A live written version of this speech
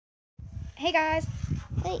Hey guys.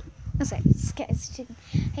 Wait. Oh, sorry. It's chicken.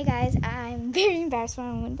 Hey guys, I'm very embarrassed what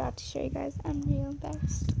I'm about to show you guys. I'm real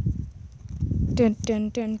embarrassed. Dun dun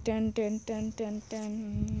dun dun dun dun dun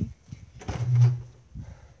dun.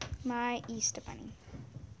 My Easter bunny.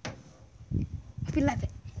 Hope you love it.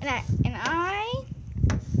 I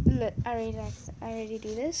already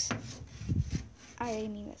do this. I already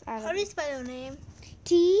mean this. How do you spell your name?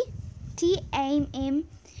 T-A-M-M.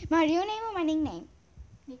 My real name or my nickname?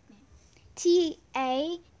 Nickname.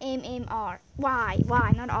 T-A-M-M-R. Y,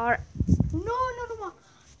 not R. No.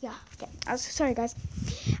 Yeah, okay. I was sorry, guys. I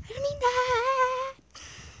don't mean that.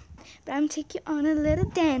 But I'm taking you on a little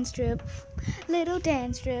dance trip. On a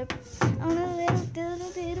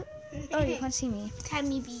little. Oh, you can't see me.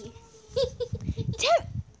 Tammy B.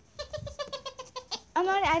 I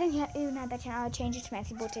don't even have that channel. I'll change it to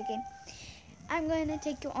Matthew Bolt again. I'm going to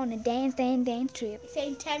take you on a dance trip. You're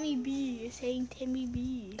saying Tammy B. You're saying Tammy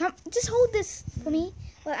B. Come, just hold this for me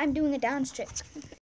while I'm doing a dance trip.